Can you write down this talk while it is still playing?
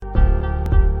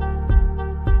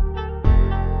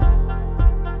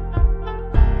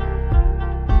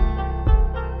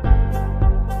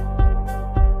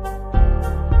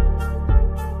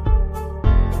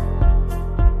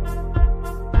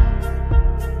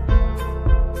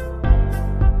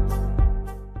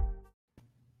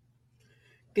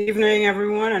Good evening,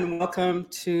 everyone, and welcome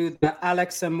to the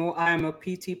Alex and Mo I Am a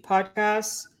PT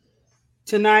podcast.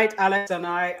 Tonight, Alex and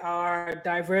I are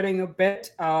diverting a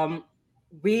bit.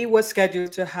 We were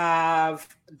scheduled to have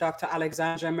Dr.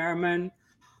 Alexandra Merriman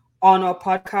on our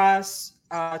podcast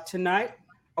tonight.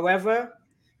 However,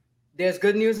 there's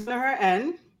good news on her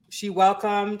end. She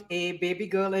welcomed a baby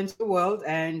girl into the world,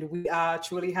 and we are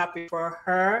truly happy for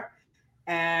her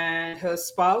and her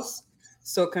spouse.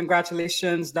 So,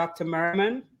 congratulations, Dr.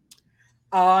 Merriman.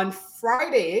 On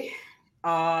Friday,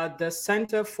 the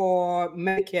Center for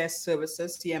Medicare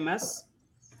Services, CMS,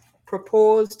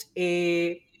 proposed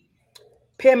a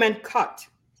payment cut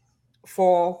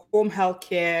for home health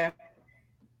care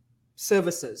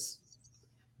services.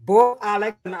 Both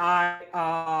Alex and I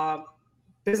are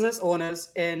business owners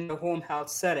in the home health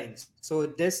settings. So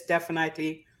this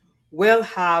definitely will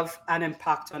have an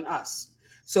impact on us.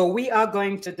 So we are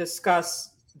going to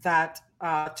discuss that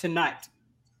tonight.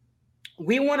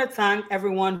 We want to thank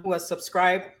everyone who has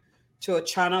subscribed to our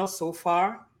channel so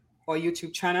far, our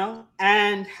YouTube channel,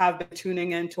 and have been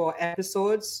tuning into our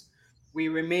episodes. We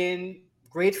remain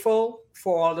grateful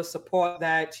for all the support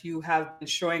that you have been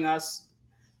showing us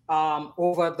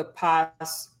over the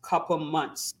past couple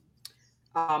months.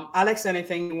 Alex,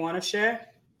 anything you want to share?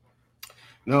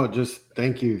 No, just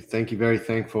thank you. Thank you. Very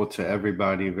thankful to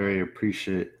everybody. Very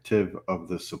appreciative of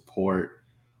the support.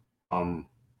 Um,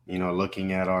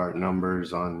 Looking at our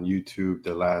numbers on YouTube,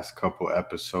 the last couple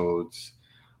episodes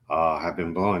have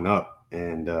been blowing up,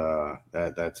 and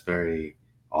that's very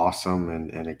awesome.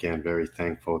 And again, very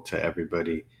thankful to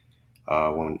everybody.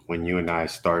 When you and I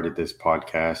started this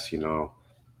podcast,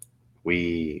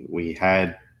 we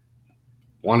had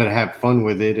wanted to have fun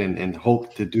with it and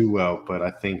hope to do well, but I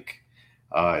think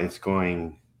it's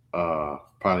going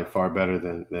probably far better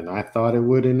than I thought it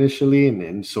would initially,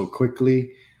 and so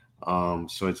quickly.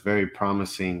 So it's very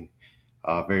promising,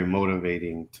 very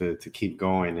motivating to keep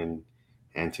going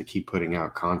and to keep putting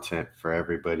out content for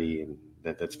everybody, and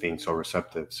that's being so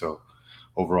receptive. So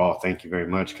overall, thank you very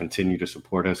much. Continue to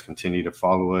support us, continue to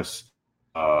follow us,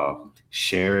 uh,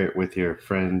 share it with your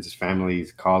friends,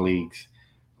 families, colleagues,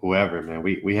 whoever, man.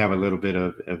 We have a little bit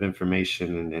of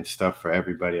information and stuff for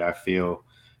everybody. I feel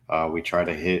we try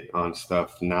to hit on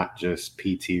stuff not just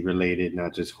PT related,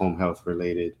 not just home health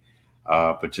related,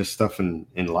 but just stuff in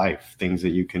life, things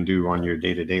that you can do on your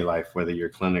day-to-day life, whether you're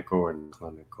clinical or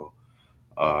non-clinical.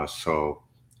 So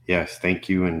yes, thank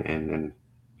you, and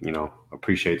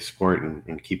appreciate the support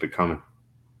and keep it coming.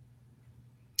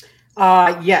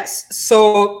 Yes.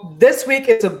 So this week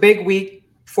is a big week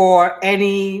for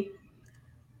any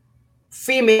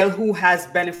female who has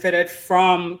benefited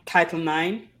from Title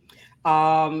IX.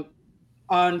 Um,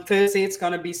 on Thursday, it's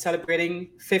going to be celebrating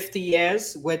 50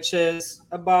 years, which is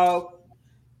about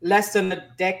less than a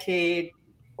decade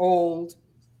old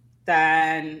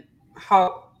than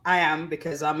how I am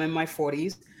because I'm in my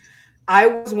 40s. I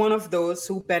was one of those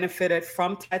who benefited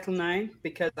from Title IX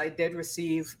because I did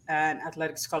receive an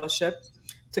athletic scholarship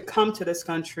to come to this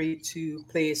country to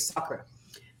play soccer.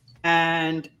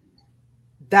 And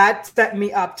that set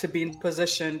me up to be in the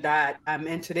position that I'm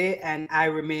in today. And I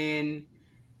remain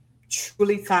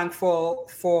truly thankful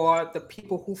for the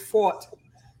people who fought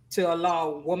to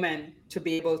allow women to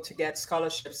be able to get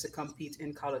scholarships to compete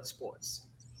in college sports.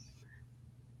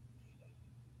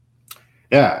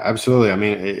 Yeah, absolutely. I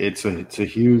mean, it's a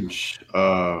huge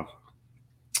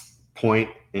point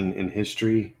in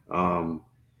history. And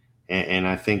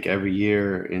I think every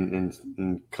year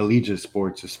in collegiate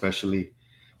sports, especially,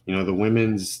 the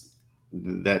women's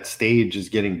that stage is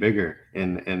getting bigger,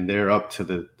 and they're up to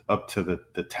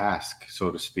the task,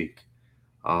 so to speak.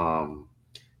 Um,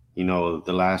 the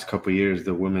last couple of years,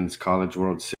 the Women's College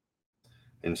World Series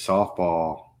in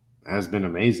softball has been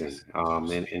amazing,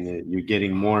 you're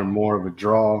getting more and more of a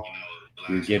draw.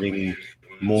 You're getting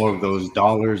more of those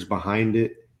dollars behind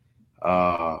it.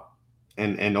 Uh,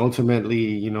 and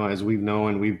ultimately, as we've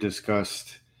known, we've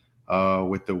discussed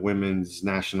with the women's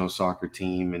national soccer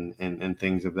team and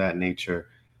things of that nature,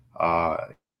 uh,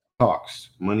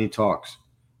 money talks.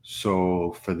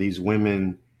 So for these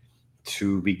women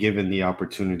to be given the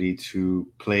opportunity to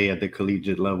play at the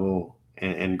collegiate level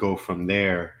and go from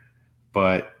there,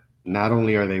 but not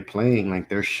only are they playing, like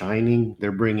they're shining,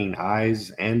 they're bringing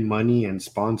eyes and money and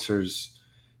sponsors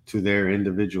to their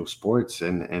individual sports,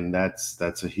 and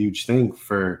that's a huge thing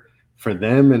for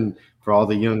them and for all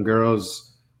the young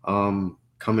girls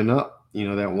coming up,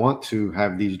 that want to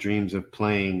have these dreams of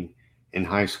playing in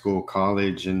high school,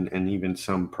 college, and even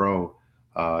some pro.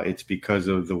 It's because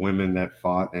of the women that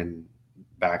fought and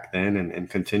back then and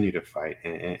continue to fight.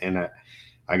 And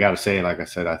I got to say, like I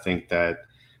said, I think that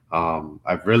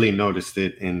I've really noticed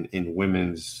it in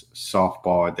women's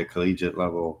softball at the collegiate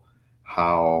level,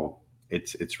 how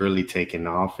it's really taken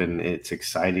off and it's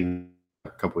exciting. A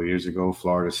couple of years ago,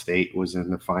 Florida State was in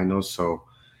the finals, so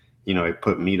it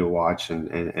put me to watch,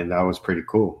 and that was pretty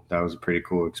cool. That was a pretty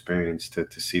cool experience to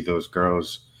see those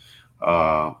girls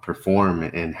perform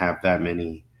and have that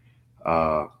many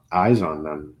eyes on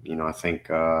them. I think,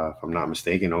 if I'm not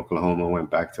mistaken, Oklahoma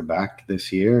went back to back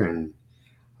this year, and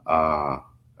uh,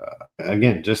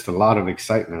 again, just a lot of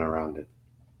excitement around it.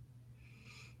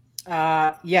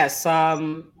 Yes,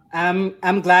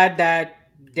 I'm glad that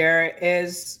there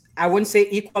is. I wouldn't say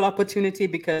equal opportunity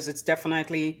because it's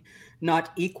definitely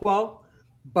not equal,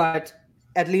 but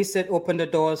at least it opened the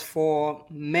doors for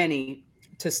many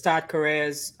to start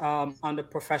careers on the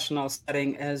professional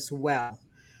setting as well.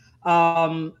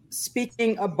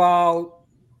 Speaking about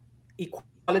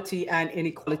equality and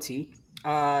inequality,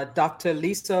 Dr.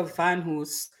 Lisa Van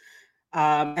Hoos,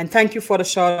 and thank you for the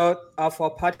shout out of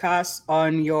our podcast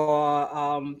on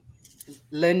your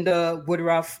Linda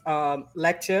Woodruff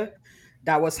lecture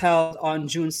that was held on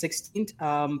June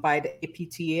 16th by the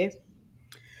APTA.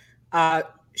 Uh,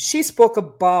 she spoke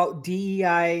about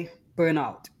DEI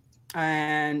burnout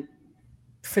and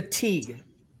fatigue.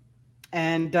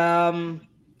 And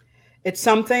it's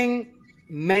something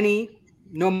many,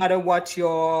 no matter what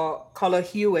your color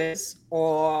hue is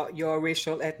or your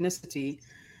racial ethnicity,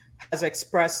 has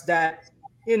expressed that,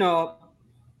 you know,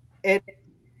 it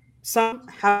some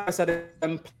have expressed that it's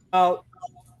been played out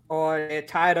or they're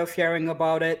tired of hearing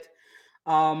about it.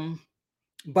 Um,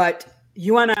 but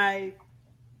you and I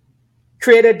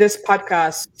created this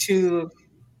podcast to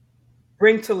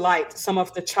bring to light some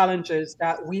of the challenges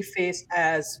that we face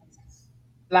as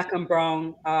Black and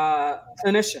Brown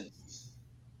clinicians.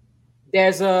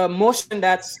 There's a motion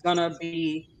that's going to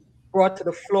be brought to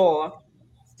the floor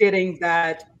stating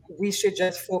that we should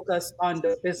just focus on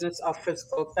the business of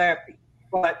physical therapy.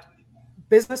 But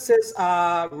businesses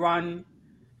are run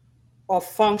or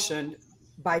functioned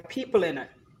by people in it,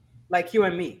 like you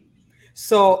and me.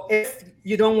 So if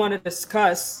you don't want to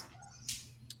discuss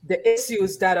the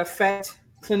issues that affect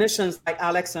clinicians like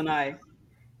Alex and I,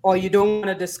 or you don't want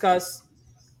to discuss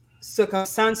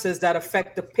circumstances that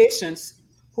affect the patients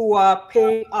who are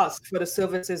paying us for the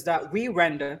services that we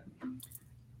render,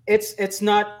 it's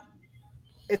not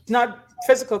it's not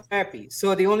physical therapy.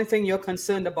 So the only thing you're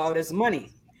concerned about is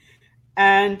money.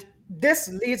 And this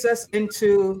leads us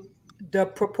into the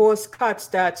proposed cuts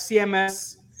that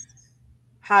CMS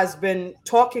has been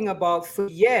talking about for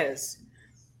years,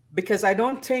 because I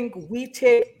don't think we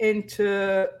take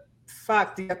into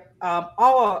fact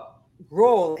our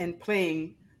role in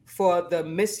playing for the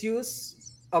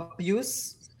misuse,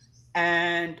 abuse,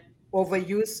 and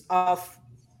overuse of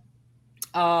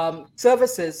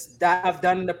services that have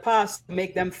done in the past to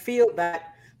make them feel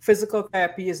that physical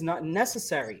therapy is not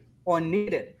necessary or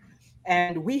needed.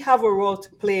 And we have a role to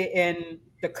play in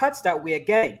the cuts that we are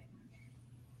getting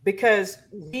because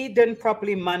we didn't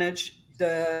properly manage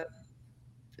the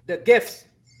gifts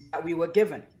that we were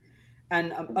given,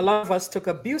 and a lot of us took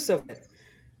abuse of it.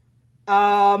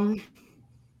 Um,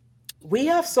 we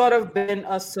have sort of been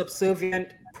a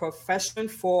subservient profession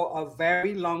for a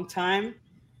very long time,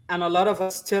 and a lot of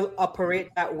us still operate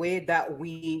that way, that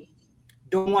we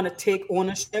don't want to take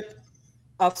ownership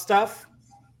of stuff.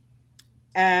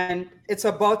 And it's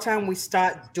about time we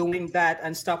start doing that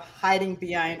and stop hiding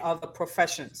behind other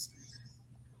professions.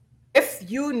 If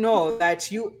you know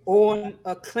that you own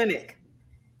a clinic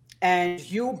and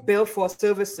you bill for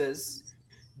services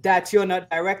that you're not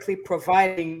directly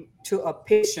providing to a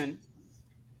patient,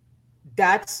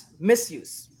 that's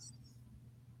misuse.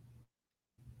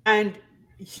 And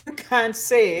you can't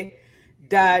say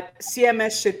that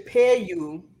CMS should pay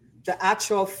you the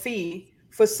actual fee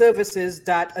for services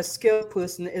that a skilled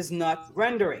person is not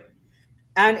rendering.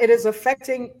 And it is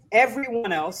affecting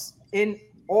everyone else in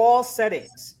all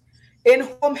settings. In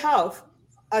home health,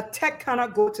 a tech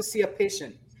cannot go to see a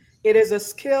patient. It is a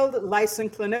skilled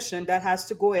licensed clinician that has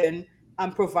to go in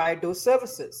and provide those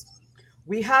services.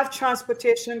 We have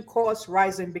transportation costs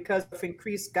rising because of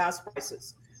increased gas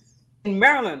prices. In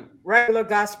Maryland, regular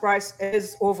gas price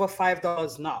is over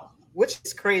 $5 now, which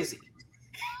is crazy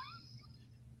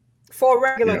for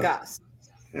regular Yeah, gas.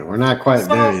 and we're not quite there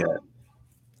So yet.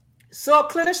 So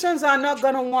clinicians are not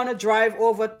going to want to drive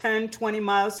over 10, 20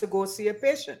 miles to go see a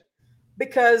patient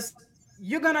because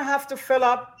you're going to have to fill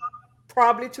up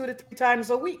probably 2 to 3 times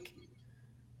a week.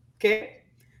 Okay.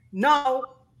 Now,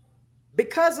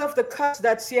 because of the cuts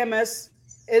that CMS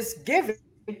is giving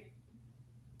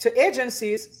to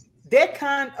agencies, they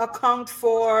can't account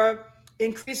for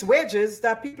increased wages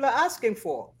that people are asking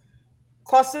for.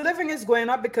 Cost of living is going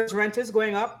up because rent is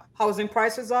going up, housing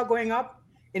prices are going up,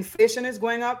 inflation is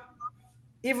going up,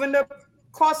 even the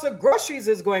cost of groceries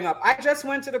is going up. I just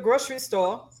went to the grocery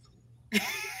store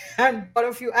and bought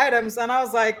a few items, and I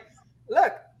was like,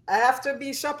 look, I have to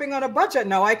be shopping on a budget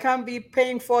now. I can't be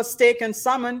paying for steak and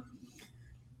salmon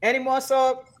anymore.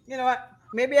 So,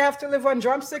 maybe I have to live on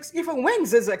drumsticks. Even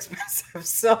wings is expensive.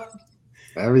 So,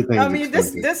 I Everything's mean,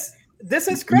 this expensive. this this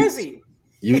is You crazy.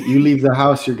 you leave the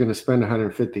house, you're gonna spend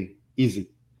 150 easy.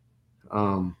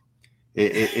 Um,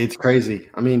 it's crazy.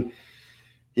 I mean,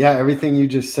 yeah, everything you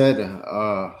just said.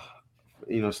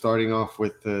 Starting off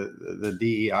with the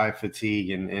DEI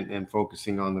fatigue and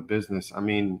focusing on the business. I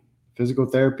mean, physical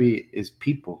therapy is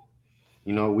people.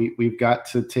 We've got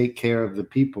to take care of the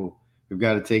people. We've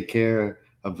got to take care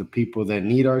of the people that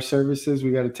need our services.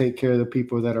 We got to take care of the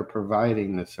people that are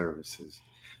providing the services,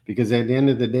 because at the end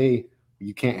of the day,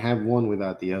 you can't have one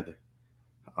without the other.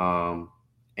 Um,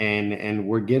 and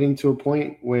we're getting to a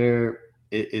point where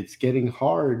it's getting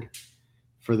hard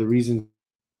for the reasons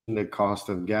you mentioned: the cost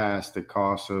of gas, the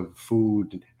cost of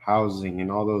food, housing,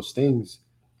 and all those things.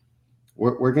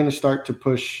 We're going to start to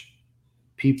push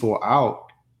people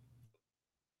out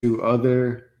into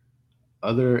other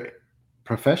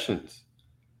professions.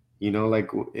 Like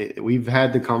we've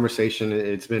had the conversation.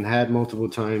 It's been had multiple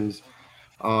times,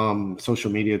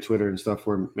 social media, Twitter, and stuff,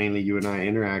 where mainly you and I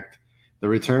interact. The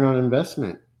return on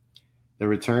investment, the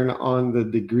return on the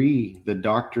degree, the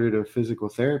doctorate of physical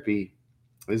therapy,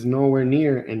 is nowhere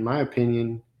near, in my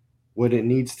opinion, what it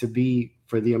needs to be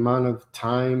for the amount of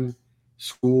time,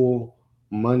 school,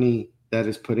 money that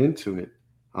is put into it.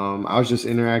 I was just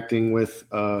interacting with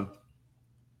a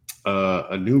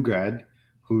new grad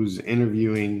who's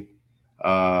interviewing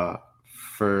uh,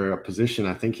 for a position.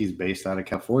 I think he's based out of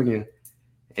California,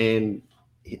 and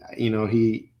he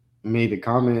made a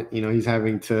comment. He's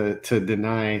having to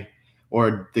deny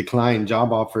or decline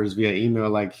job offers via email,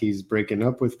 like he's breaking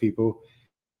up with people.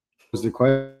 And I posed the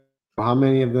question, how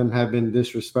many of them have been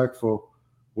disrespectful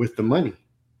with the money?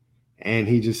 And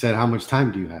he just said, how much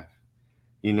time do you have?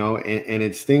 And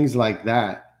it's things like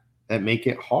that that make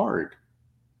it hard.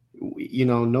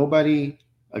 Nobody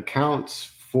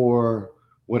accounts for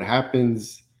what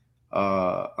happens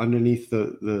underneath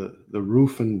the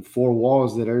roof and four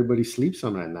walls that everybody sleeps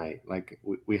on at night. Like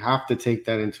we have to take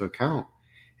that into account.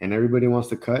 And everybody wants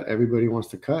to cut. Everybody wants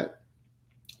to cut.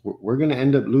 We're going to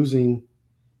end up losing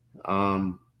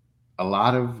um, a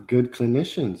lot of good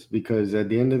clinicians, because at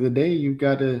the end of the day, you've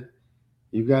got to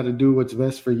do what's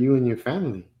best for you and your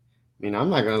family. I mean, I'm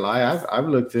not gonna lie. I've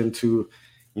looked into,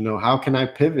 how can I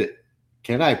pivot?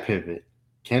 Can I pivot?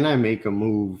 Can I make a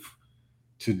move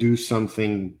to do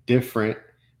something different?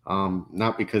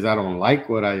 Not because I don't like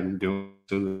what I'm doing,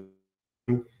 absolutely love what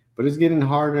I'm doing, but it's getting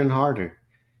harder and harder.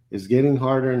 It's getting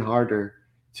harder and harder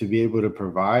to be able to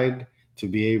provide, to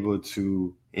be able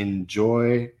to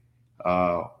enjoy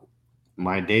uh,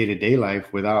 my day to day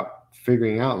life without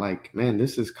figuring out, like, man,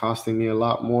 this is costing me a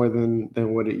lot more than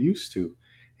what it used to,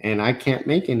 and I can't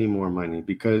make any more money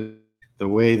because the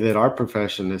way that our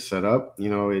profession is set up,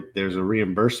 there's a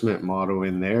reimbursement model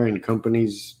in there, and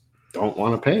companies don't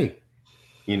want to pay.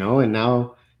 And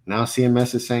now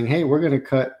CMS is saying, hey, we're going to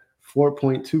cut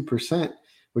 4.2%,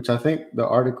 which I think the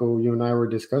article you and I were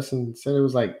discussing said it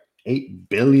was like $8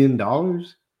 billion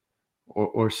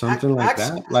or something like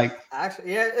Actually, that. Like,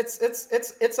 actually, yeah,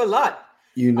 it's a lot.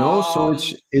 so Um,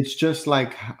 it's just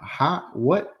like, how,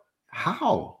 what,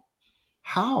 how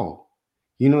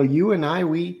you and I,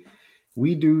 we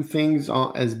do things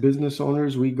as business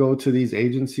owners. We go to these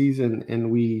agencies and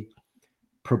we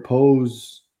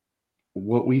propose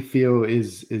what we feel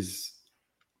is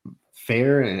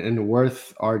fair and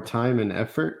worth our time and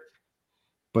effort.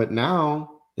 But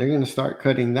now they're going to start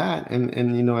cutting that,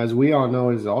 and as we all know,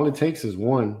 is all it takes is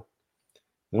one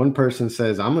person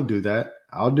says, I'm gonna do that,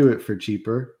 I'll do it for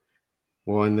cheaper.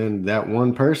 Well, and then that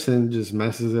one person just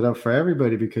messes it up for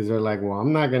everybody, because they're like, well,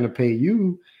 I'm not going to pay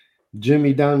you.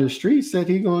 Jimmy down the street said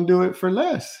he going to do it for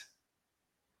less.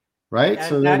 Right. and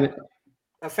So then, that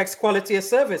affects quality of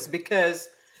service because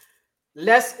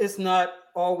less is not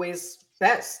always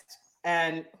best.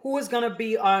 And who is going to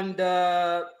be on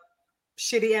the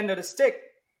shitty end of the stick?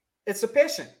 It's a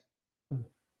patient.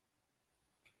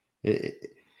 it,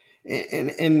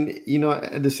 and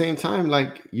at the same time,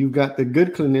 like, you've got the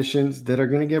good clinicians that are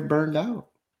going to get burned out.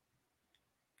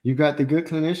 You've got the good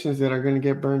clinicians that are going to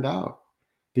get burned out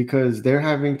because they're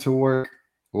having to work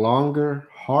longer,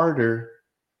 harder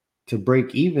to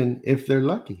break even if they're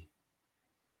lucky.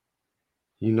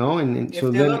 And If so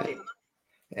they're then, lucky.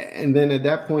 and then at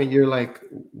that point, you're like,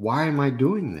 why am I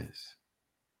doing this?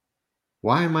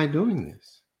 why am I doing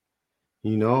this?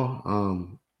 You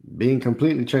know, being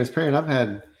completely transparent, I've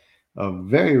had a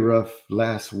very rough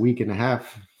last week and a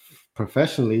half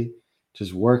professionally,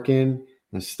 just working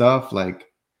and stuff. Like,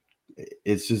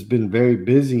 it's just been very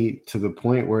busy to the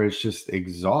point where it's just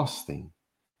exhausting.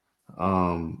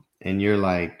 And you're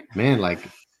like, man, like,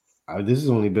 this has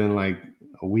only been like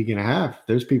a week and a half.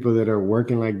 There's people that are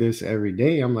working like this every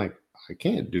day. I'm like, I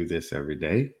can't do this every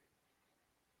day,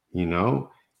 you know?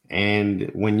 And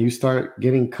when you start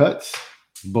getting cuts,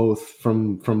 both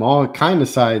from all kind of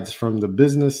sides, from the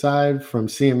business side, from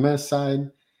CMS side,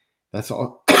 that's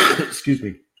all. Excuse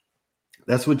me.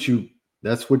 That's what you.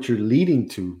 That's what you're leading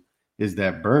to, is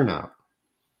that burnout.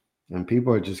 And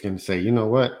people are just going to say, you know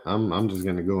what? I'm just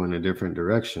going to go in a different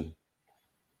direction.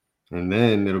 And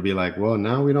then it'll be like, well,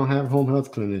 now we don't have home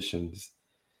health clinicians.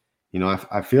 You know,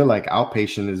 I feel like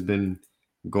outpatient has been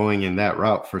going in that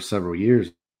route for several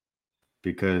years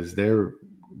because their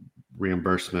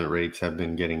reimbursement rates have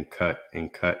been getting cut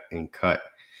and cut and cut.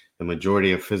 The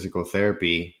majority of physical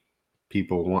therapy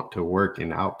people want to work in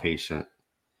outpatient.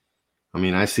 I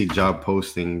mean, I see job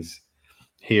postings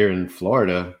here in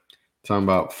Florida talking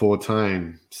about full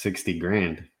time 60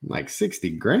 grand. I'm like, 60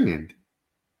 grand?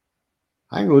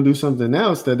 I can go do something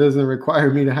else that doesn't require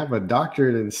me to have a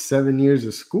doctorate and 7 years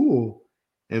of school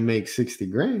and make 60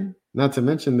 grand. Not to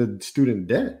mention the student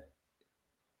debt.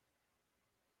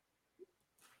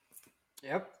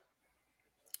 Yep.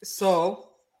 So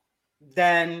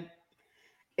then,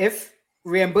 if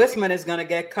reimbursement is going to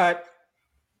get cut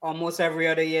almost every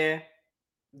other year,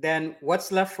 then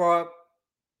what's left for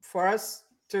us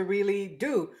to really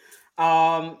do?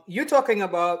 You talking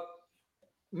about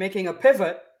making a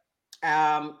pivot?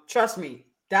 Trust me,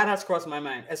 that has crossed my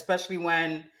mind, especially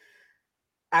when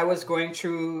I was going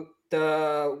through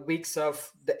the weeks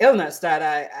of the illness that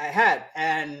I had.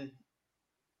 And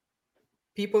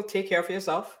people, take care of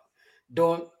yourself.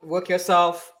 Don't work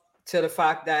yourself to the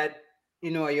fact that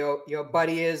your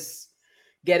body is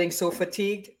getting so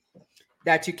fatigued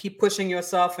that you keep pushing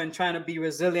yourself and trying to be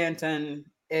resilient, and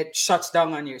it shuts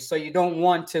down on you. So you don't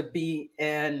want to be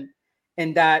in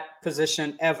that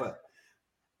position ever.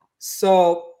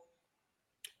 So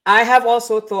I have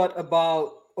also thought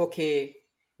about, okay,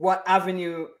 what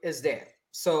avenue is there?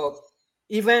 So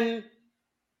even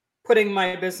putting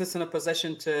my business in a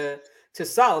position to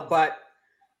sell, but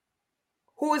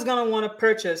who is going to want to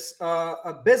purchase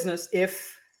a business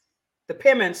if the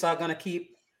payments are going to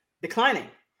keep declining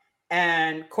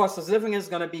and cost of living is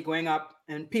going to be going up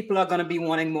and people are going to be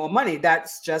wanting more money?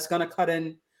 That's just going to cut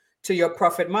in to your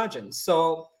profit margins.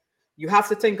 So you have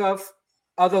to think of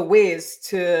other ways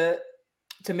to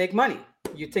make money.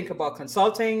 You think about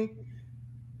consulting,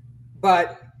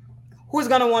 but who's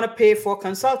going to want to pay for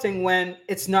consulting when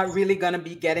it's not really going to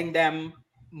be getting them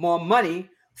more money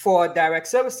for direct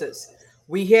services?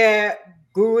 We hear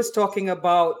gurus talking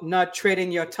about not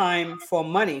trading your time for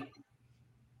money.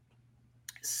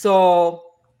 So,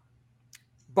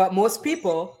 but most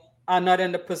people are not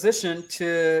in the position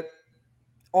to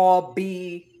all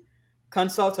be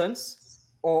consultants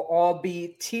or all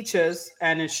be teachers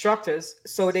and instructors.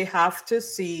 So they have to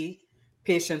see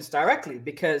patients directly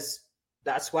because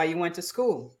that's why you went to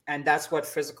school. And that's what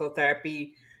physical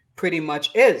therapy pretty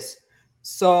much is.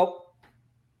 So,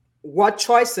 what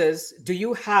choices do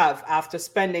you have after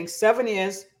spending 7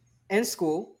 years in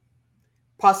school,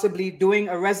 possibly doing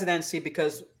a residency?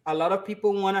 Because a lot of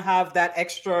people want to have that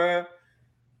extra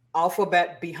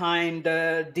alphabet behind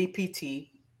the DPT.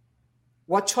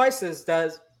 What choices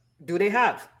do they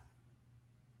have?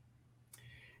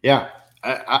 Yeah,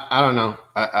 I don't know.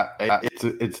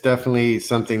 It's definitely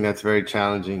something that's very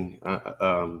challenging.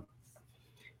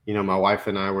 You know, my wife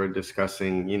and I were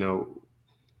discussing. You know,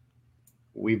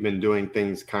 we've been doing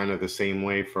things kind of the same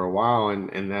way for a while,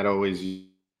 and that always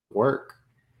work.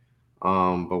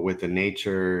 But with the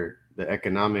nature, the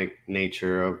economic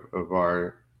nature of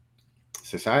our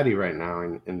society right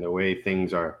now, and the way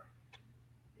things are,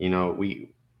 you know,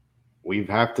 we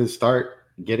have to start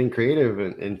getting creative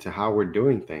into how we're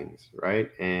doing things, right?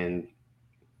 And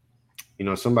you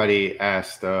know, somebody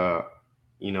asked,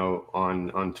 you know,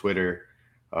 on Twitter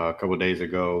a couple of days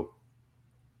ago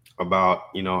about,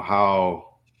 you know, how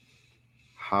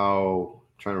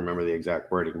trying to remember the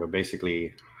exact wording, but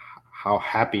basically, how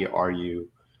happy are you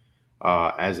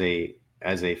as a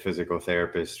physical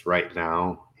therapist right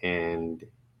now, and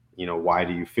you know, why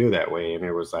do you feel that way? And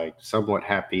it was like somewhat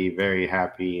happy, very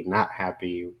happy, not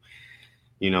happy,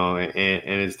 you know.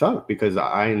 And it's tough because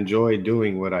I enjoy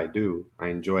doing what I do. I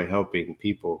enjoy helping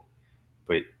people,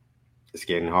 but it's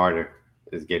getting harder.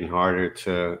 It's getting harder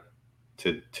to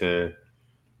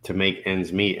to make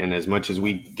ends meet. And as much as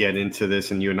we get into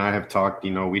this, and you and I have talked,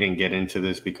 we didn't get into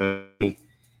this because I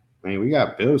mean, we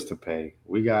got bills to pay.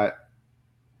 We got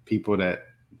people that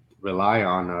rely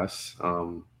on us.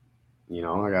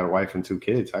 I got a wife and two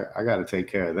kids. I got to take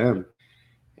care of them.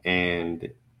 And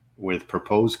with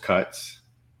proposed cuts,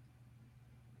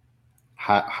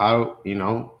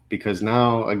 because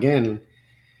now again,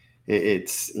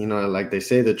 it's like they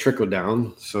say, the trickle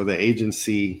down. So the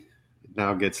agency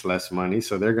now gets less money,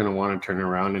 so they're going to want to turn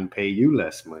around and pay you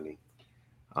less money.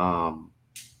 Um,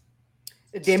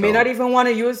 They may not so even want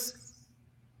to use,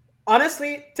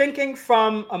 honestly, thinking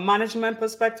from a management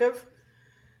perspective,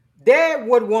 they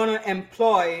would want to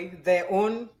employ their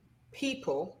own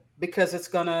people because it's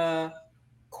going to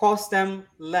cost them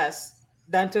less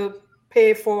than to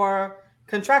pay for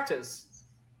contractors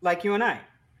like you and I.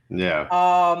 yeah,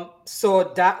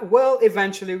 So that will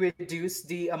eventually reduce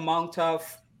the amount of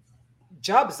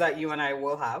jobs that you and I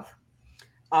will have.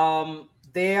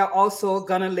 They are also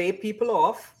gonna lay people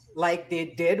off like they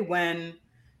did when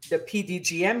the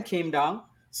PDGM came down.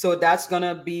 So that's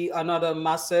gonna be another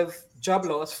massive job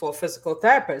loss for physical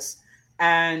therapists.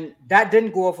 And that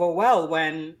didn't go over well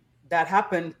when that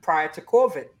happened prior to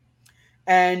COVID.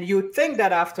 And you'd think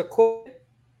that after COVID,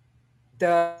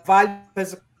 the value of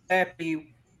physical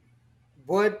therapy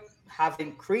would have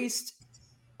increased,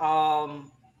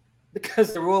 um,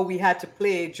 because the role we had to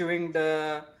play during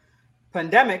the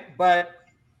pandemic, but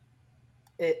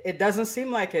it doesn't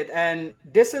seem like it. And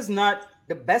this is not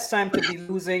the best time to be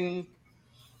losing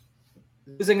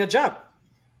a job.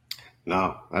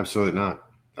 no, absolutely not.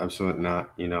 Absolutely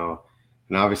not.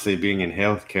 And obviously being in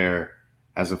healthcare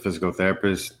as a physical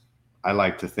therapist, I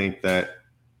like to think that,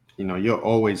 you'll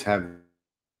always have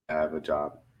a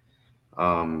job.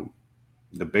 Um,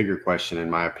 the bigger question, in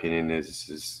my opinion,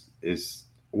 is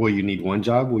will you need one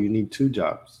job? Will you need two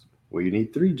jobs? Will you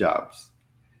need three jobs?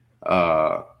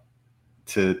 Uh,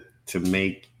 to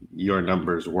make your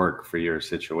numbers work for your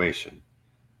situation.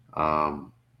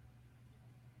 Um,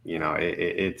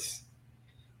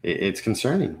 it's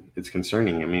concerning. It's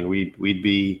concerning. I mean, we'd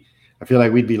be. I feel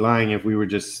like we'd be lying if we were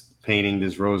just painting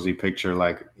this rosy picture,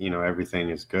 like everything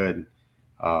is good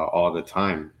all the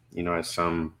time. As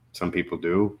some people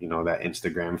do. That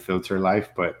Instagram filter life,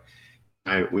 but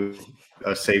we want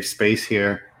a safe space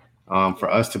here for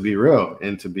us to be real,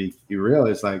 and to be real.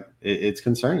 It's like it's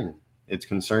concerning. It's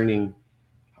concerning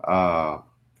uh,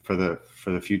 for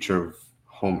the future of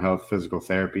home health, physical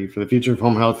therapy, for the future of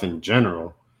home health in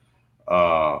general.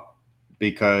 Uh,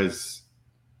 because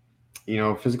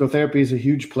physical therapy is a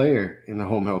huge player in the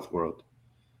home health world.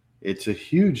 It's a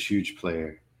huge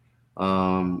player.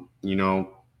 Um, you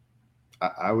know,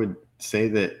 I would say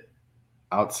that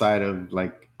outside of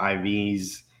like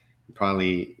IVs,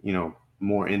 probably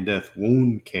more in-depth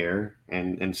wound care,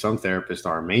 and some therapists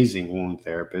are amazing wound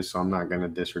therapists, so I'm not going to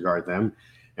disregard them.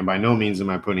 And by no means am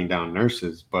I putting down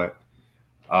nurses, but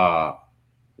uh,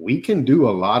 we can do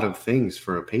a lot of things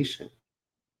for a patient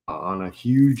on a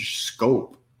huge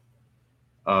scope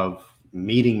of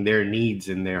meeting their needs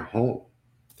in their home,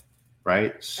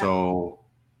 right? Yeah. So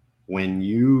when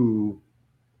you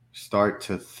start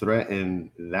to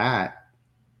threaten that,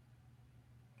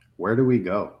 where do we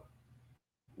go?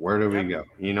 Where do we Yep.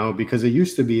 go? Because it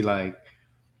used to be like,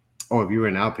 oh, if you were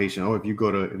an outpatient, oh, if you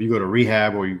go to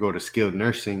rehab or you go to skilled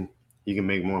nursing, you can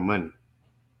make more money.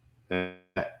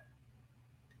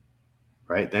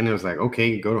 Right? Then it was like,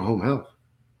 okay, go to home health.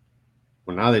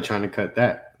 Well, now they're trying to cut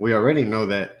that. We already know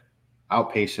that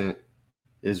outpatient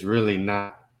is really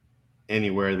not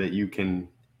anywhere that you can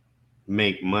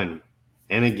make money.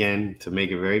 And again, to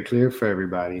make it very clear for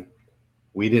everybody,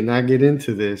 we did not get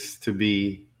into this to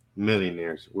be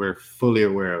millionaires. We're fully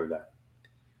aware of that.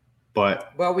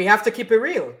 But Well, we have to keep it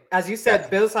real. As you yeah, said,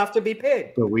 bills have to be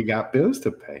paid, but we got bills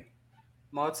to pay,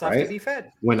 mouths have to right? be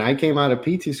fed. When I came out of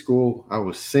PT school, I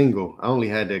was single. I only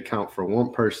had to account for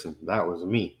one person. That was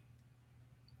me.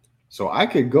 So I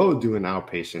could go do an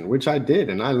outpatient, which I did,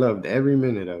 and I loved every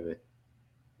minute of it.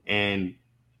 And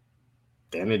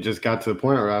then it just got to the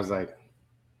point where I was like,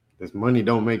 this money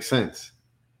don't make sense.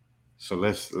 So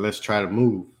let's try to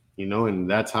move, and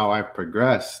that's how I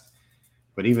progressed.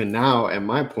 But even now at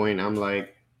my point, I'm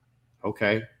like,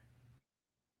 okay,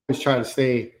 let's try to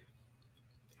stay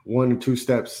one or two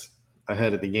steps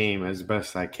ahead of the game as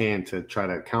best I can to try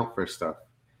to account for stuff.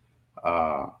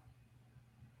 Uh,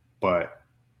 but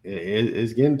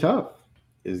it's getting tough.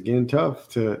 It's getting tough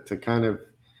to kind of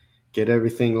get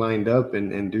everything lined up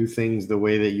and do things the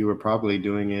way that you were probably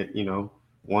doing it,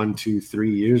 1, 2,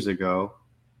 3 years ago.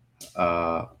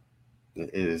 Uh,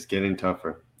 it is getting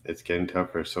tougher. It's getting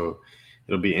tougher. So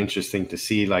it'll be interesting to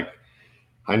see, like,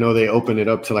 I know they open it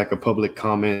up to like a public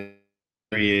comment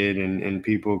period, and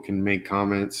people can make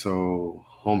comments. So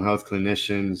home health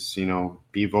clinicians,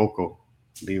 be vocal,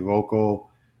 be vocal.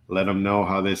 Let them know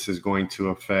how this is going to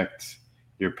affect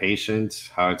your patients,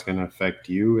 how it's going to affect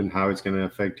you, and how it's going to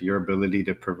affect your ability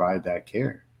to provide that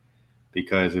care.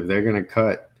 Because if they're going to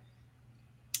cut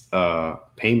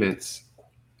payments,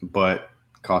 but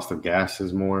cost of gas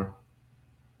is more,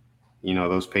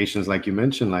 those patients, like you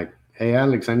mentioned, like, hey,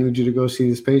 Alex, I need you to go see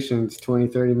this patient. It's 20,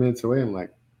 30 minutes away. I'm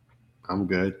like, I'm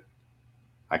good.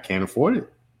 I can't afford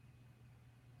it.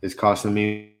 It's costing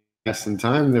me less in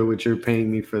time than what you're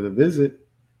paying me for the visit,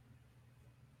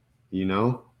 you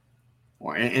know?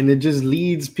 And it just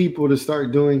leads people to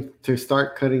start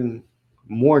cutting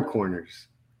more corners.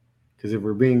 Because if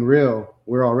we're being real,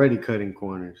 we're already cutting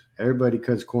corners. Everybody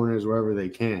cuts corners wherever they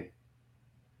can.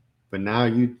 But now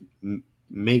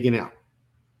making it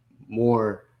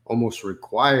more almost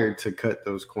required to cut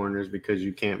those corners because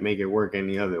you can't make it work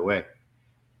any other way.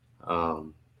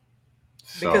 Um,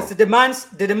 Because so the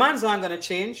demands aren't going to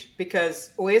change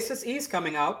because Oasis E is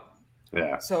coming out.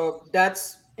 yeah, So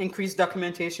that's increased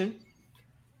documentation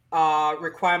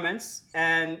requirements,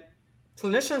 and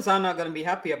clinicians are not going to be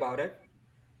happy about it.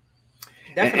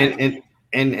 and and Definitely.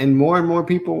 and and more and more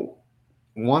people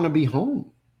want to be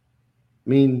home. I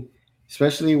mean,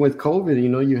 especially with COVID,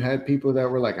 you had people that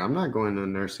were like, I'm not going to a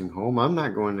nursing home. I'm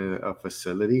not going to a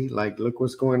facility. Like, look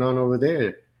what's going on over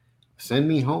there. Send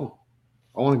me home.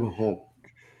 I want to go home.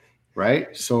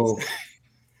 Right. So,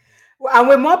 And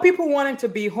with more people wanting to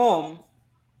be home,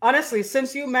 honestly,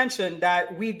 since you mentioned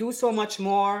that we do so much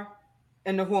more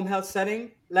in the home health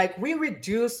setting, like we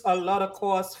reduce a lot of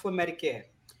costs for Medicare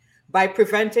by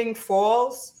preventing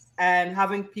falls and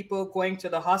having people going to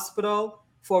the hospital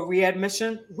for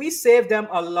readmission. We save them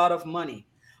a lot of money.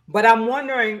 But I'm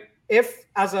wondering if,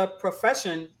 as a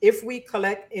profession, if we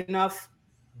collect enough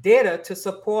data to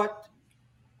support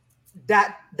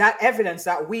that evidence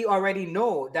that we already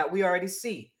know, that we already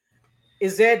see.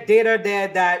 Is there data there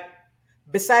that,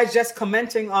 besides just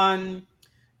commenting on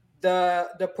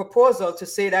the proposal to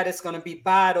say that it's going to be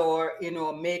bad or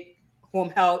make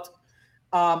home health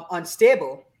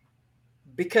unstable,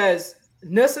 because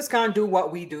nurses can't do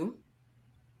what we do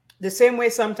the same way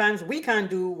sometimes we can't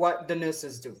do what the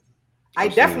nurses do. I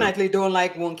absolutely. definitely don't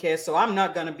like wound care, so I'm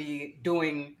not going to be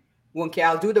doing wound care.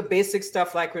 I'll do the basic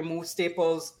stuff like remove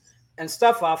staples and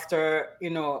stuff after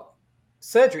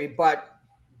surgery, but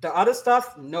the other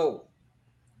stuff, no,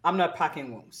 I'm not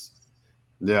packing wounds.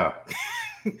 Yeah.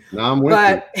 Now I'm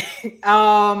with you. But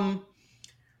um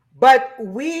but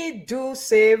we do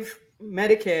save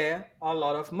Medicare a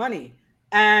lot of money.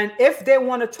 And if they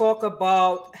want to talk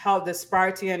about health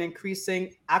disparity and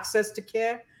increasing access to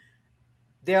care,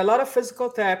 there are a lot of physical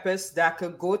therapists that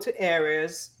could go to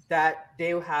areas that they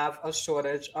have a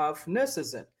shortage of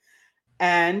nurses in.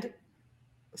 And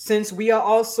since we are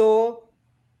also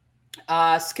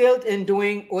skilled in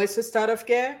doing oyster start of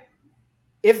care,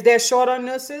 if they're short on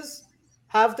nurses,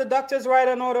 have the doctors write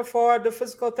an order for the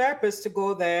physical therapist to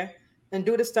go there and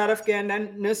do the start of care, and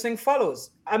then nursing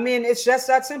follows. I mean, it's just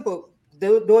that simple.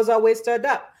 Those are ways to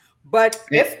adapt. But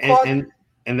And if and cost, and,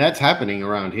 and that's happening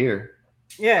around here.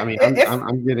 I yeah, mean, if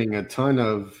I'm getting a ton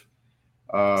of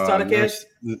start of cares,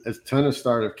 nurse a ton of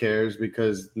startup cares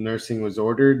because nursing was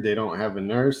ordered. They don't have a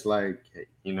nurse. Like,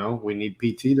 we need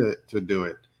PT to do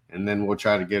it, and then we'll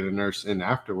try to get a nurse in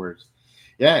afterwards.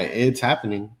 Yeah, it's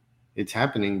happening. It's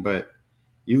happening, but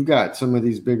you've got some of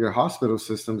these bigger hospital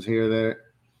systems here that,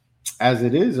 as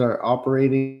it is, are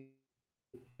operating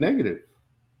negative.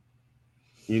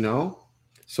 You know,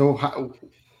 so how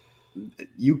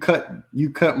you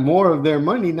cut more of their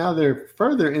money, now they're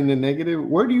further in the negative.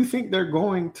 Where do you think they're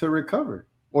going to recover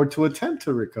or to attempt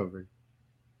to recover?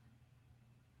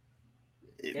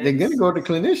 They're going to it's go to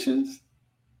clinicians.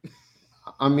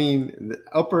 I mean, the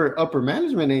upper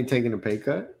management ain't taking a pay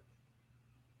cut,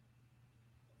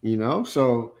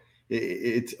 so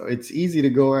it's easy to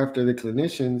go after the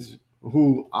clinicians,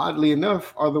 who oddly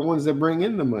enough are the ones that bring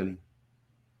in the money.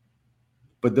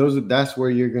 But that's where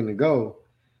you're going to go.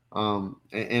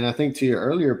 And I think, to your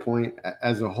earlier point,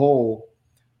 as a whole,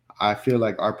 I feel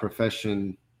like our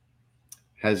profession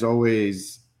has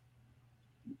always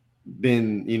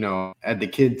been, at the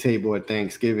kid table at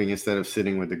Thanksgiving instead of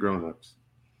sitting with the grown-ups,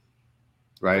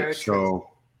 right? very true. So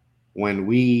when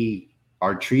we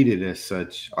are treated as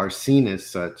such, are seen as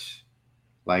such,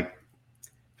 like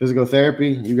physical therapy,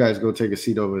 you guys go take a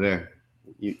seat over there.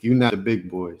 You're not the big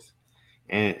boys,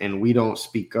 and we don't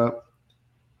speak up.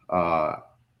 Uh,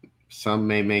 some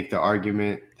may make the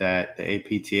argument that the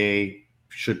APTA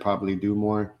should probably do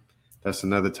more. That's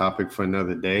another topic for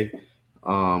another day.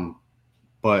 Um,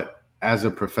 but as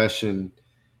a profession,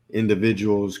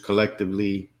 individuals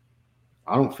collectively,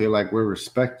 I don't feel like we're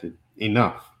respected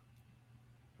enough,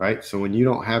 right? So when you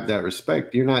don't have that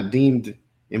respect, you're not deemed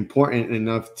important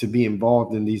enough to be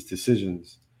involved in these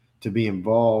decisions, to be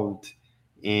involved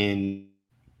in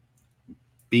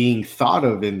being thought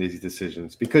of in these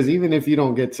decisions. Because even if you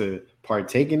don't get to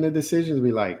partake in the decisions,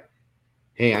 be like,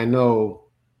 hey, I know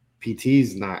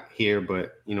PT's not here,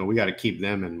 but we got to keep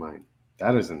them in mind.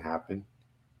 That doesn't happen.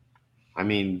 I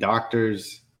mean,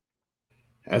 doctors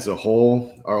as a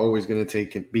whole are always going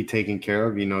to be taken care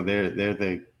of. They're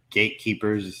the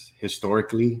gatekeepers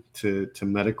historically to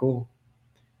medical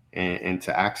and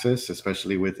to access,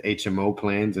 especially with HMO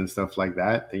plans and stuff like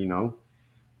that.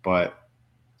 But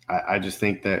I just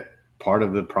think that part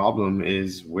of the problem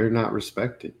is we're not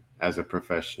respected as a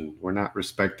profession. We're not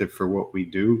respected for what we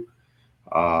do.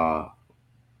 Uh,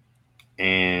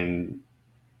 and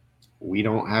we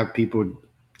don't have people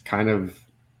kind of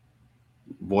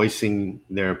voicing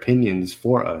their opinions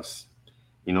for us.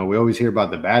 We always hear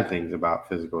about the bad things about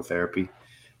physical therapy,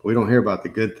 but we don't hear about the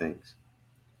good things.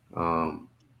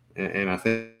 And I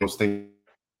think those things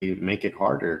make it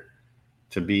harder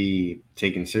to be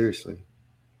taken seriously.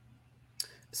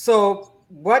 So,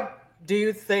 what do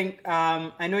you think?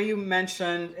 I know you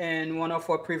mentioned in one of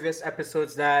our previous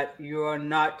episodes that you are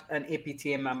not an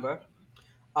APTA member,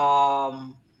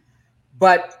 um,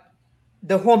 but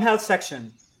the home health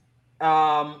section.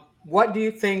 What do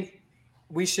you think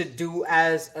we should do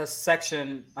as a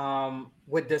section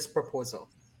with this proposal?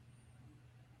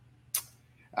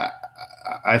 I,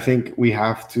 I think we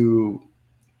have to,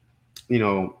 you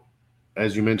know,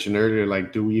 as you mentioned earlier,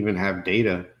 like, do we even have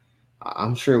data?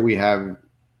 I'm sure we have,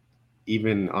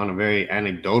 even on a very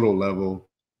anecdotal level,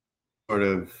 sort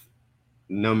of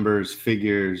numbers,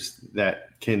 figures that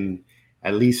can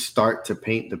at least start to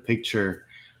paint the picture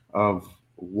of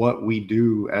what we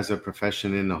do as a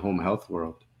profession in the home health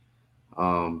world.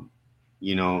 Um,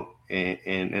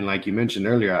 and like you mentioned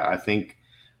earlier, I think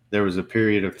there was a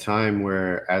period of time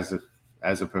where, as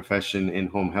a profession in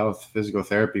home health, physical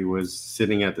therapy was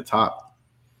sitting at the top,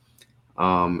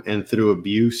 and through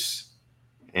abuse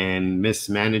and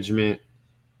mismanagement,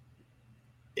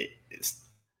 the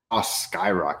cost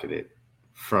skyrocketed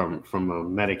from a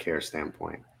Medicare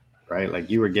standpoint, right? Like,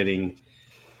 you were getting,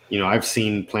 I've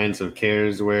seen plans of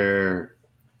cares where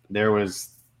there was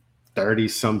 30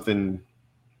 something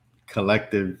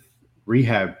collective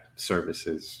rehab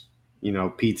services,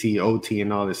 PT, OT,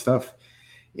 and all this stuff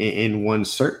in one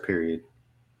cert period,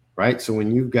 right? So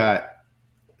when you've got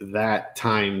that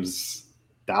times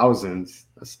thousands,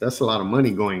 that's a lot of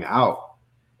money going out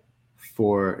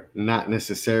for not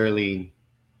necessarily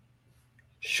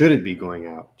should it be going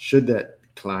out, should that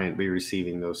client be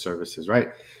receiving those services, right?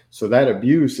 So that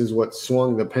abuse is what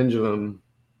swung the pendulum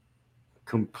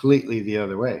completely the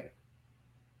other way,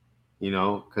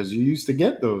 because you used to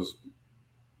get those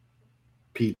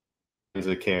P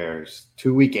of cares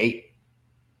 2 week 8,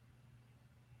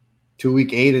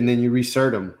 and then you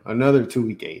resert them another 2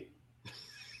 week 8,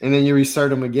 and then you resert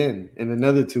them again in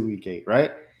another 2 week 8,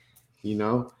 right?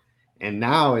 And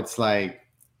now it's like,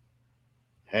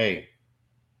 hey,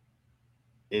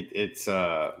 it's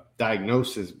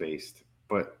diagnosis based,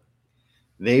 but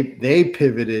they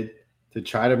pivoted to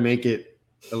try to make it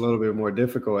a little bit more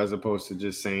difficult, as opposed to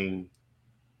just saying,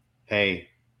 hey,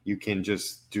 you can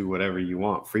just do whatever you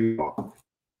want, free fall.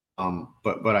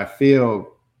 But I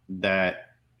feel that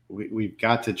we've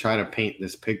got to try to paint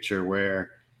this picture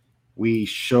where we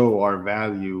show our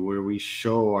value, where we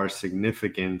show our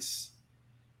significance,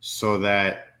 so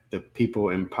that the people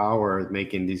in power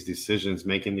making these decisions,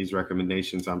 making these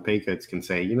recommendations on pay cuts, can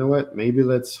say, you know what, maybe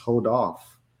let's hold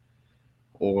off,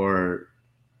 or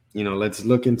let's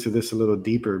look into this a little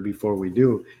deeper before we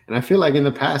do. And I feel like in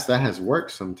the past that has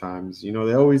worked sometimes.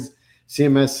 They always,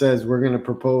 CMS says we're going to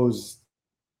propose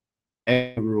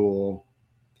a rule,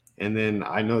 and then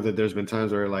I know that there's been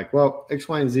times where like, well, X,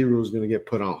 Y, and Z rule is going to get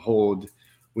put on hold.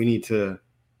 We need to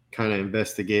kind of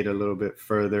investigate a little bit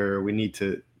further. We need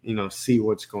to, see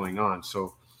what's going on.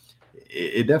 So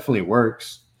it definitely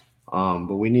works.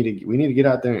 But we need to get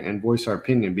out there and voice our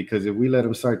opinion, because if we let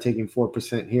them start taking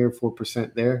 4% here,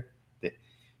 4% there,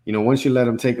 once you let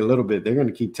them take a little bit, they're going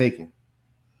to keep taking.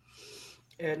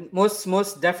 And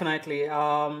most definitely.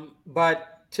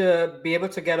 But to be able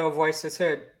to get our voices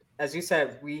heard, as you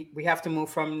said, we have to move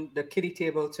from the kiddie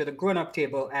table to the grown up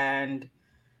table. And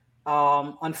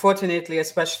unfortunately,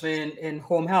 especially in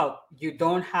home health, you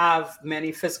don't have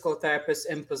many physical therapists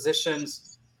in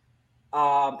positions,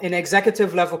 in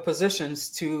executive level positions,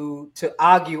 to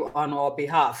argue on our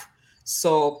behalf.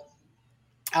 So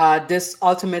this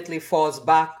ultimately falls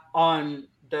back on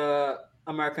the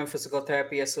American Physical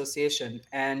Therapy Association,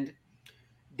 and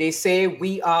they say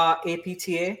we are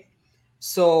APTA.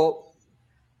 So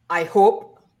I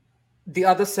hope the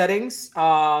other settings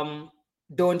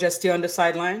don't just stay on the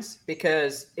sidelines,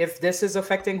 because if this is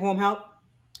affecting home health,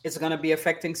 it's going to be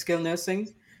affecting skilled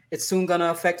nursing. It's soon going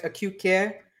to affect acute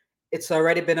care. It's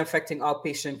already been affecting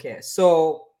outpatient care.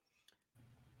 So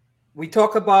we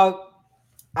talk about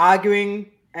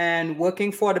arguing and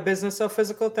working for the business of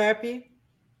physical therapy.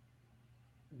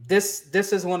 This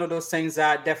is one of those things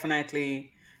that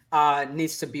definitely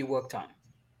needs to be worked on.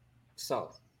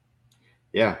 So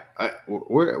Yeah,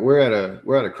 we're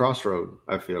at a crossroad.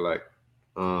 I feel like,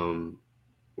 um,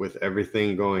 with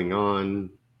everything going on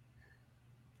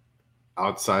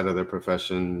outside of the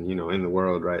profession, in the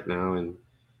world right now, and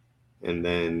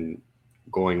then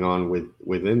going on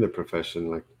within the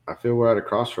profession, like I feel we're at a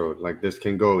crossroad. Like this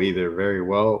can go either very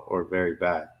well or very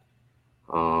bad.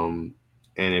 Um,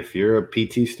 and if you're a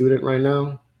PT student right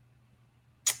now,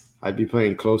 I'd be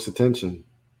paying close attention.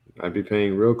 I'd be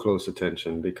paying real close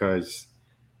attention because,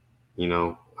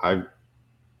 I've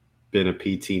been a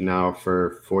PT now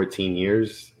for 14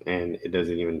 years and it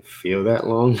doesn't even feel that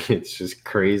long. It's just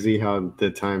crazy how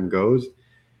the time goes.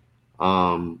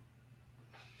 Um,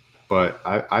 but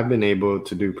I've been able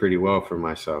to do pretty well for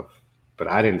myself. But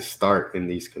I didn't start in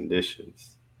these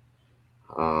conditions.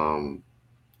 Um,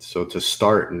 so to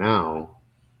start now,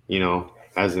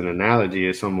 as an analogy,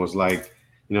 it's almost like,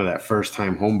 that first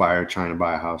time home buyer trying to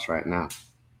buy a house right now.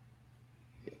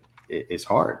 It's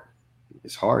hard.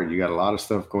 It's hard. You got a lot of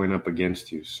stuff going up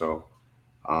against you. So,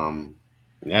 um,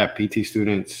 yeah, PT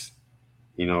students,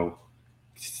 you know,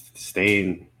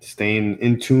 staying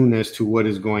in tune as to what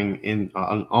is going in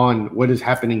on what is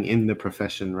happening in the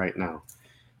profession right now,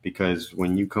 because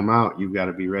when you come out, you've got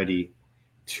to be ready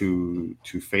to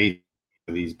face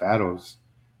these battles.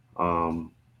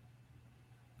 Um,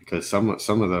 because some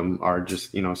of them are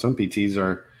just, some PTs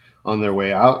are on their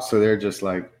way out, so they're just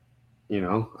like,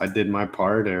 I did my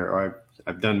part, or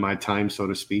I've done my time, so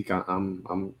to speak.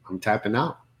 I'm tapping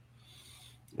out,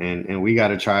 and we got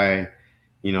to try,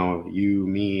 you,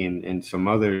 me, and some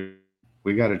others.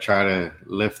 We got to try to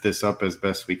lift this up as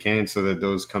best we can, so that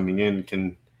those coming in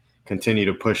can continue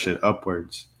to push it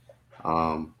upwards.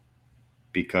 Um,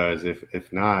 because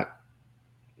if not,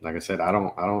 like I said, I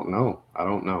don't know. I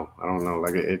don't know.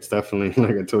 Like it's definitely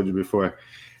like I told you before.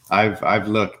 I've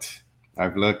looked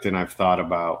and I've thought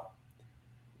about,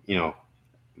 you know,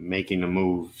 making a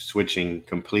move, switching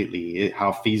completely,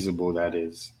 how feasible that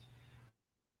is.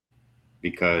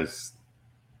 Because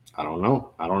I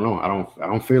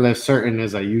don't feel as certain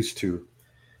as I used to,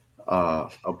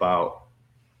 about,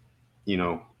 you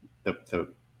know,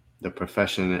 the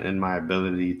profession and my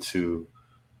ability to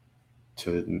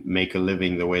make a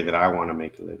living the way that I want to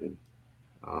make a living.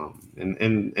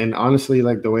 And honestly,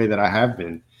 like the way that I have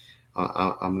been,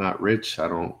 I'm not rich. I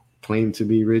don't claim to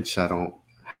be rich. I don't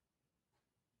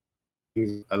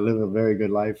I live a very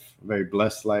good life, a very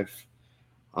blessed life.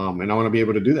 And I want to be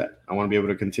able to do that. I want to be able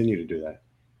to continue to do that.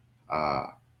 Uh,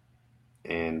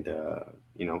 and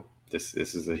you know, this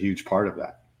is a huge part of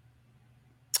that.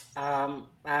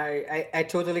 I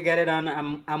totally get it, and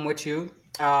I'm with you.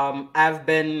 I've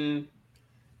been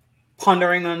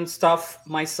pondering on stuff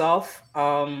myself.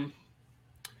 I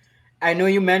know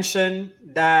you mentioned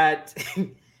that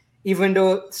even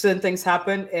though certain things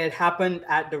happened, it happened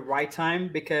at the right time,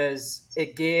 because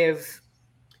it gave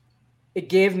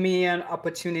me an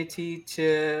opportunity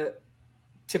to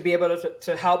be able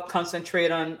to help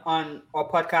concentrate on our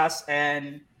podcast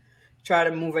and try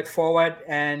to move it forward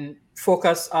and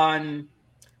focus on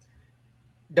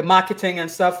the marketing and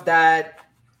stuff that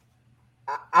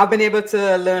I've been able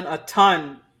to learn a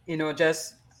ton,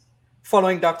 just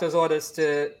following doctor's orders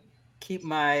to keep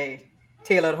my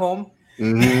tail at home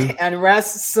Hmm. and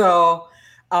rest. So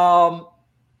um,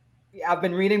 I've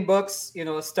been reading books,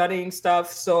 studying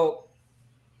stuff. So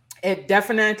it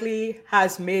definitely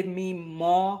has made me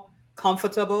more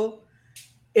comfortable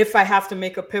if I have to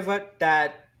make a pivot,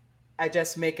 that I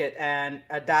just make it and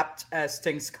adapt as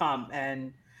things come,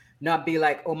 and not be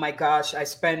like, oh my gosh, I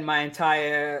spend my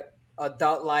entire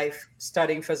adult life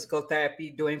studying physical therapy,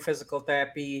 doing physical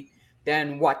therapy,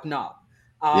 then what now?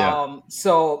 Yeah.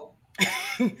 So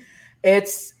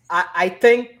I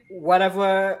think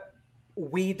whatever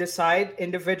we decide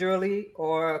individually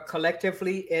or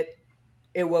collectively,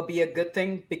 it will be a good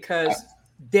thing, because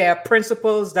there are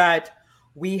principles that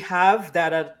we have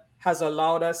that has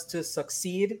allowed us to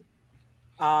succeed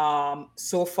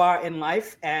so far in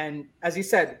life. And as you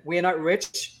said, we're not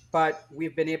rich, but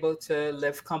we've been able to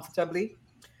live comfortably.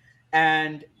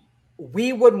 And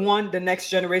we would want the next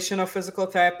generation of physical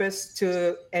therapists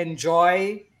to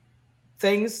enjoy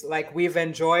things like we've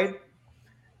enjoyed.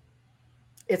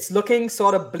 It's looking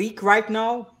sort of bleak right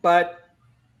now, but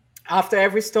after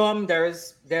every storm,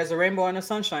 there's a rainbow and a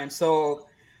sunshine. So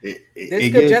it, it, this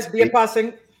it could gets just be a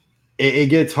passing. it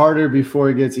gets harder before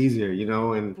it gets easier,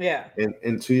 and Yeah,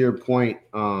 to your point,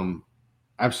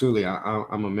 absolutely,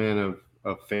 I'm a man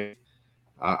of faith.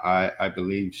 I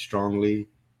believe strongly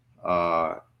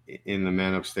uh, in the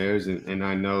man upstairs, and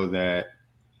I know that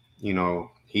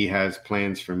he has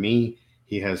plans for me.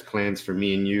 He has plans for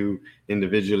me and you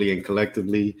individually and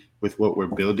collectively with what we're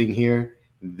building here.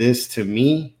 This, to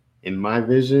me, in my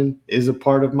vision, is a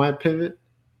part of my pivot,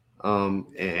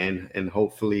 and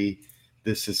hopefully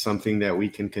this is something that we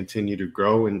can continue to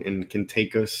grow and can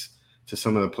take us to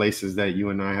some of the places that you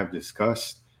and I have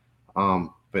discussed.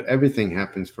 But everything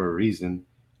happens for a reason.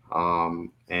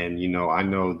 And I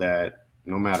know that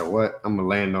no matter what, I'm gonna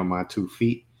land on my 2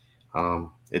 feet.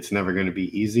 It's never gonna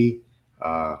be easy.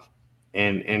 Uh,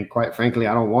 and quite frankly,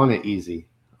 I don't want it easy,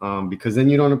 because then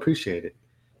you don't appreciate it.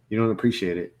 You don't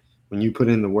appreciate it. When you put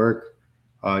in the work,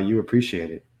 you appreciate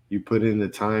it. You put in the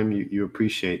time, you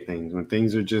appreciate things. When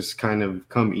things are just kind of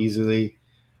come easily,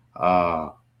 uh,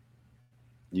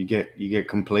 you get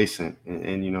complacent,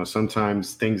 and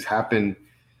sometimes things happen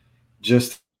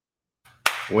just to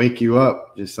kind of wake you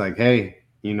up, just like, hey,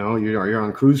 you're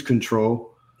on cruise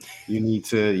control. You need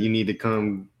to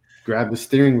come grab the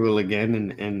steering wheel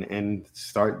again and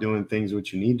start doing things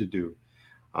what you need to do.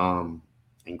 Um,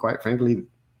 and quite frankly,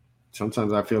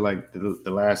 sometimes I feel like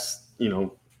the last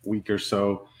week or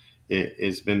so,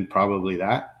 it's been probably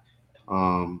that.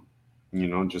 Um,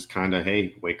 just kind of,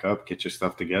 hey, wake up, get your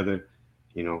stuff together.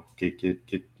 Get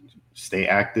stay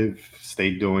active,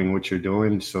 stay doing what you're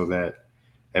doing, so that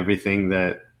everything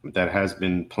that has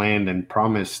been planned and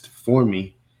promised for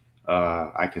me,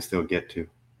 I can still get to.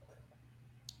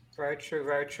 very true,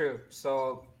 very true.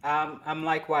 So I'm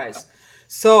likewise.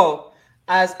 So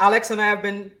as Alex and I have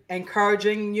been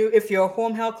encouraging you, if you're a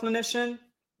home health clinician,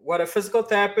 what a physical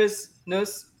therapist,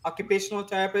 nurse, occupational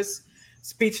therapist,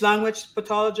 speech language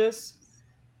pathologist,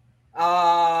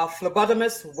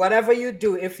 phlebotomist, whatever you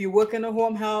do, if you work in a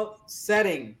home health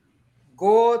setting,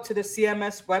 go to the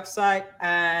CMS website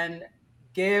and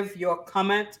give your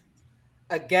comment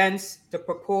against the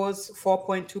proposed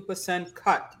 4.2%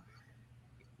 cut.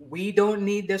 We don't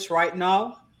need this right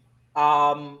now.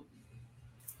 Um,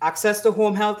 Access to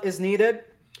home health is needed.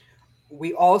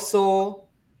 We also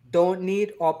don't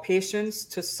need our patients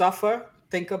to suffer.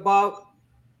 Think about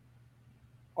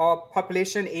our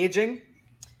population aging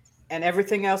and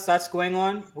everything else that's going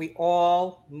on. We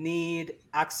all need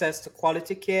access to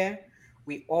quality care.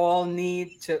 We all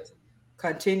need to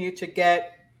continue to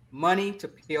get money to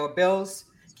pay our bills,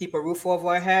 keep a roof over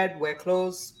our head, wear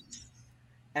clothes,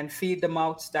 and feed the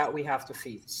mouths that we have to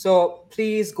feed. So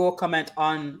please go comment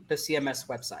on the CMS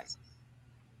website.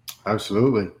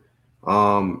 Absolutely.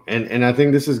 And I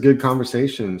think this is good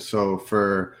conversation. So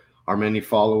for our many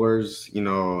followers,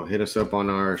 hit us up on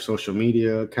our social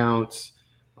media accounts,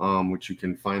 which you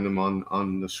can find them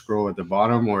on the scroll at the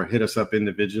bottom, or hit us up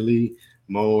individually,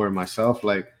 Mo or myself.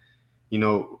 Like,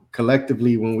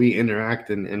 collectively, when we interact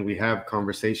and we have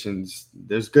conversations,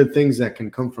 there's good things that can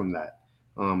come from that.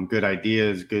 Good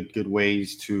ideas, good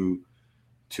ways to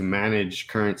manage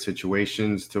current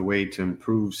situations, to way to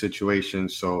improve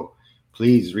situations. So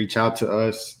please reach out to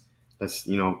us.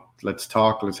 Let's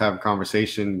talk. Let's have a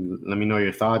conversation. Let me know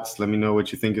your thoughts. Let me know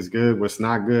what you think is good, what's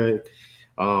not good.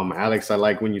 Alex, I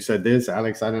like when you said this.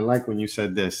 Alex, I didn't like when you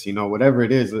said this. Whatever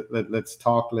it is, let's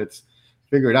talk. Let's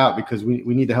figure it out, because we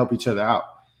need to help each other out.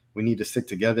 We need to stick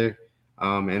together.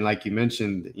 And like you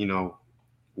mentioned,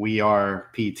 we are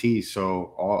PT,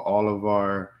 so all of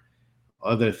our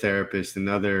other therapists and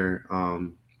other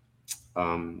um,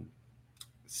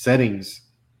 settings,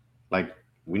 like,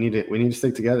 we need to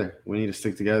stick together. We need to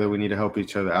stick together. We need to help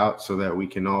each other out so that we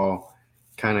can all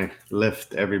kind of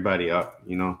lift everybody up.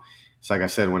 It's like I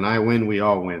said, when I win, we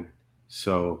all win.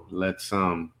 So let's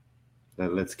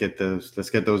get those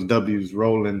W's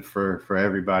rolling for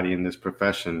everybody in this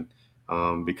profession,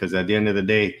 because at the end of the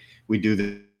day, we do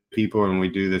this for people, and we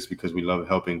do this because we love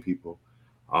helping people.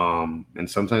 And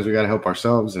sometimes we got to help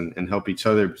ourselves and help each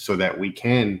other so that we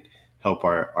can help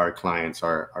our clients,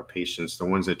 our patients, the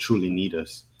ones that truly need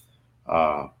us.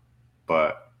 Uh,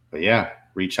 but yeah,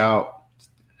 reach out,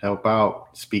 help out,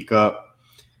 speak up,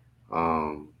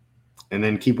 um, and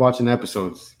then keep watching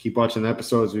episodes. Keep watching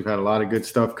episodes. We've had a lot of good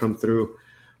stuff come through.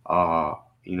 Uh,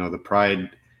 the Pride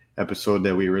episode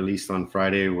that we released on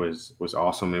Friday was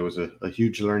awesome. It was a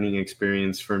huge learning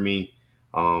experience for me.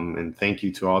 And thank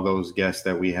you to all those guests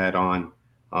that we had on,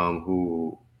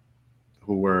 who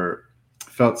were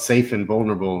felt safe and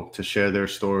vulnerable to share their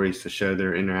stories, to share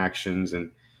their interactions,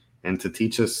 and to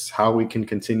teach us how we can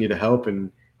continue to help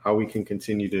and how we can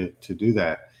continue to do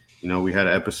that. We had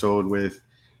an episode with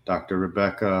Dr.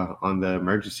 Rebecca on the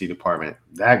emergency department.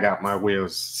 That got my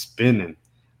wheels spinning.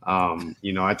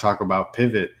 I talk about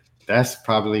pivot. That's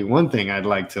probably one thing I'd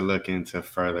like to look into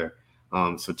further.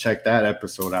 So check that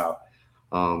episode out.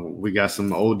 We got some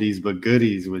oldies but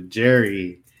goodies with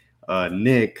Jerry,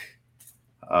 Nick.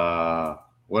 Uh,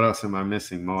 what else am I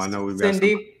missing, Mo? I know we've got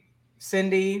some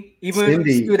Cindy, even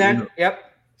Cindy. student. Yep.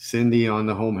 Cindy on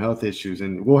the home health issues,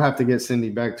 and we'll have to get Cindy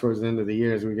back towards the end of the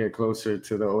year as we get closer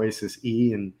to the Oasis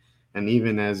E, and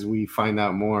even as we find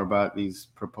out more about these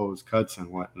proposed cuts and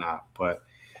whatnot. But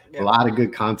a Yep. lot of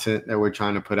good content that we're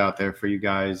trying to put out there for you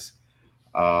guys.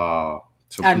 So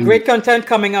And please. great content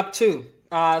coming up too.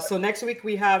 So next week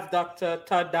we have Dr.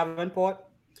 Todd Davenport.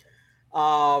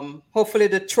 Hopefully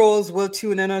the trolls will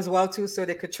tune in as well too, so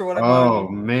they could troll him Oh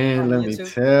on man, let me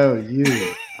YouTube. tell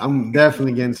you, I'm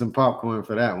definitely getting some popcorn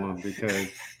for that one because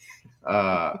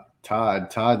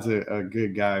Todd's a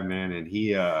good guy, man, and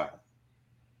he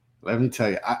let me tell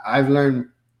you, I've learned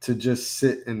to just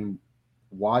sit and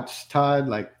watch Todd.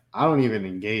 Like I don't even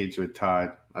engage with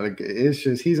Todd. Like it's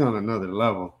just he's on another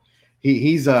level.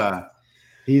 He's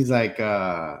like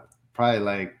probably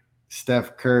like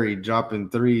Steph Curry dropping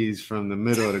threes from the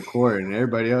middle of the court, and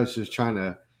everybody else just trying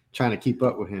to keep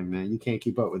up with him. Man, you can't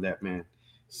keep up with that man.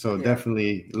 So Yeah.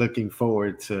 definitely looking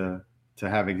forward to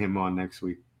having him on next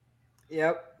week.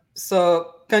 Yep.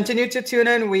 So continue to tune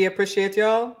in. We appreciate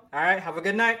y'all. All right. Have a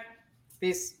good night.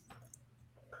 Peace.